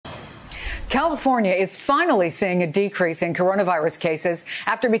California is finally seeing a decrease in coronavirus cases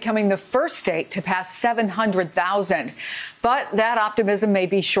after becoming the first state to pass 700,000. But that optimism may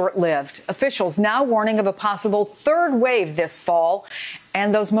be short-lived. Officials now warning of a possible third wave this fall.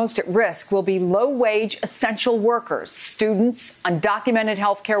 And those most at risk will be low-wage essential workers, students, undocumented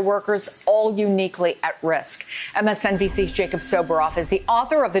healthcare workers, all uniquely at risk. MSNBC's Jacob Soboroff is the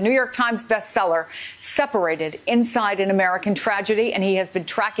author of the New York Times bestseller, Separated: Inside an American Tragedy, and he has been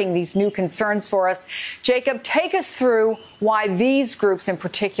tracking these new concerns for us. Jacob, take us through why these groups in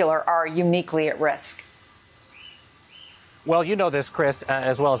particular are uniquely at risk. Well, you know this, Chris,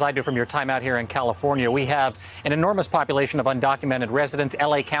 as well as I do from your time out here in California. We have an enormous population of undocumented residents.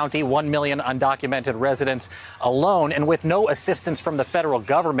 L.A. County, 1 million undocumented residents alone. And with no assistance from the federal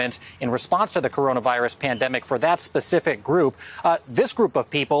government in response to the coronavirus pandemic for that specific group, this group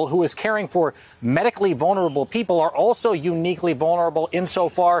of people who is caring for medically vulnerable people are also uniquely vulnerable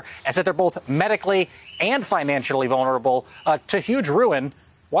insofar as that they're both medically and financially vulnerable to huge ruin.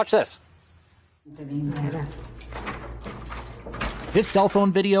 Watch this. This cell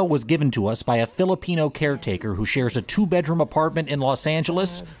phone video was given to us by a Filipino caretaker who shares a 2-bedroom apartment in Los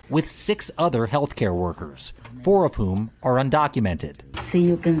Angeles with 6 other healthcare workers, 4 of whom are undocumented. See,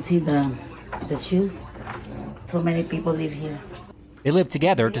 you can see the shoes. So many people live here. They live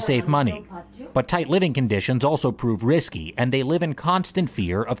together to save money, but tight living conditions also prove risky, and they live in constant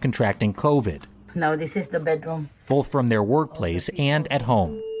fear of contracting COVID. Now this is the bedroom. Both from their workplace and at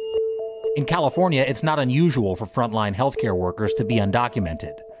home. In California, it's not unusual for frontline healthcare workers to be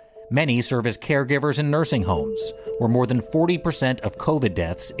undocumented. Many serve as caregivers in nursing homes, where more than 40% of COVID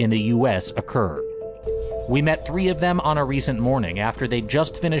deaths in the U.S. occur. We met 3 of them on a recent morning after they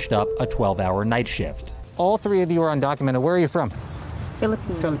just finished up a 12-hour night shift. All 3 of you are undocumented. Where are you from?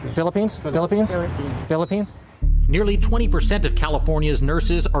 Philippines. Philippines? Nearly 20% of California's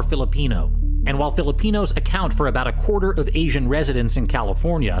nurses are Filipino. And while Filipinos account for about a quarter of Asian residents in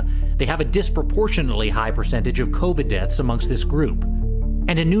California, they have a disproportionately high percentage of COVID deaths amongst this group.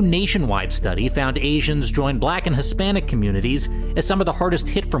 And a new nationwide study found Asians join Black and Hispanic communities as some of the hardest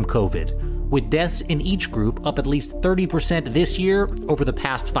hit from COVID, with deaths in each group up at least 30% this year over the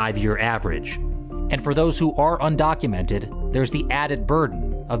past 5-year average. And for those who are undocumented, there's the added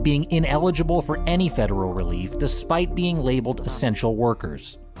burden of being ineligible for any federal relief despite being labeled essential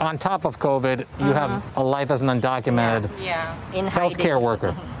workers. On top of COVID, you have a life as an undocumented healthcare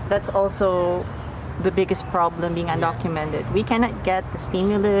worker. That's also the biggest problem, being undocumented. We cannot get the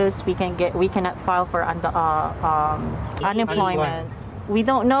stimulus. We cannot file for unemployment. We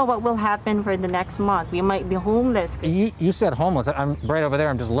don't know what will happen for the next month. We might be homeless. You said homeless. I'm right over there.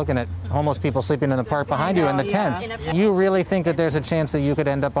 I'm just looking at homeless people sleeping in the park behind you in the tents. You really think that there's a chance that you could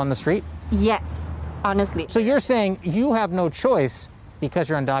end up on the street? Yes, honestly. So you're saying you have no choice because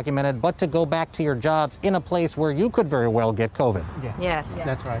you're undocumented, but to go back to your jobs in a place where you could very well get COVID. Yeah. Yes.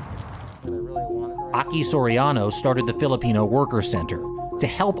 That's right. Aki Soriano started the Filipino Worker Center to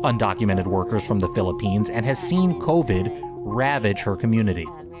help undocumented workers from the Philippines and has seen COVID ravage her community.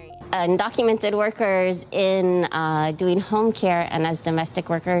 Undocumented workers in doing home care and as domestic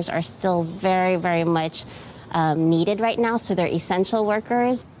workers are still very, very much needed right now, so they're essential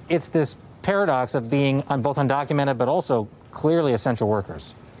workers. It's this paradox of being both undocumented but also clearly essential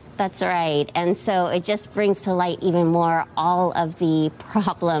workers. That's right. And so it just brings to light even more all of the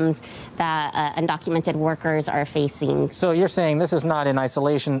problems that undocumented workers are facing. So you're saying this is not in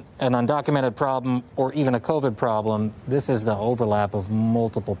isolation an undocumented problem or even a COVID problem. This is the overlap of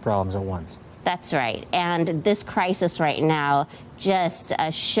multiple problems at once. That's right. And this crisis right now just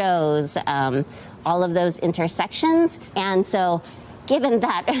shows all of those intersections. And so given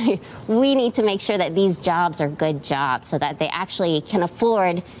that, we need to make sure that these jobs are good jobs so that they actually can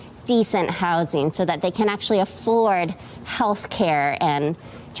afford decent housing, so that they can actually afford health care and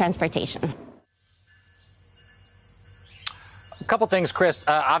transportation. A couple things, Chris.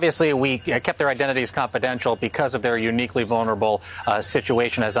 Obviously, we kept their identities confidential because of their uniquely vulnerable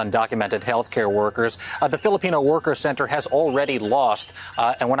situation as undocumented healthcare workers. The Filipino Worker Center has already lost,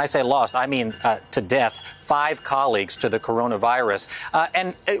 and when I say lost, I mean to death, 5 colleagues to the coronavirus.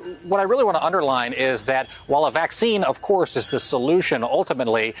 And what I really want to underline is that while a vaccine, of course, is the solution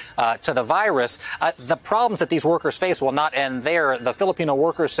ultimately to the virus, the problems that these workers face will not end there. The Filipino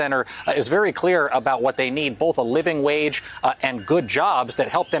Worker Center is very clear about what they need, both a living wage and good jobs that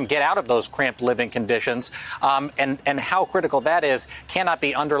help them get out of those cramped living conditions. And how critical that is cannot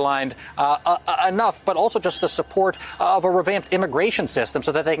be underlined enough, but also just the support of a revamped immigration system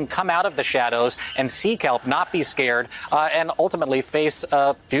so that they can come out of the shadows and seek help, not be scared, and ultimately face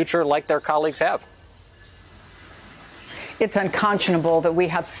a future like their colleagues have. It's unconscionable that we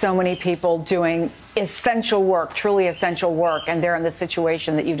have so many people doing essential work, truly essential work, and they're in the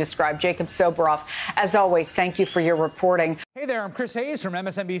situation that you described. Jacob Soboroff, as always, thank you for your reporting. Hey there, I'm Chris Hayes from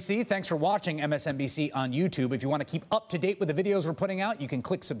MSNBC. Thanks for watching MSNBC on YouTube. If you want to keep up to date with the videos we're putting out, you can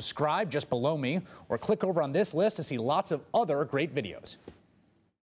click subscribe just below me or click over on this list to see lots of other great videos.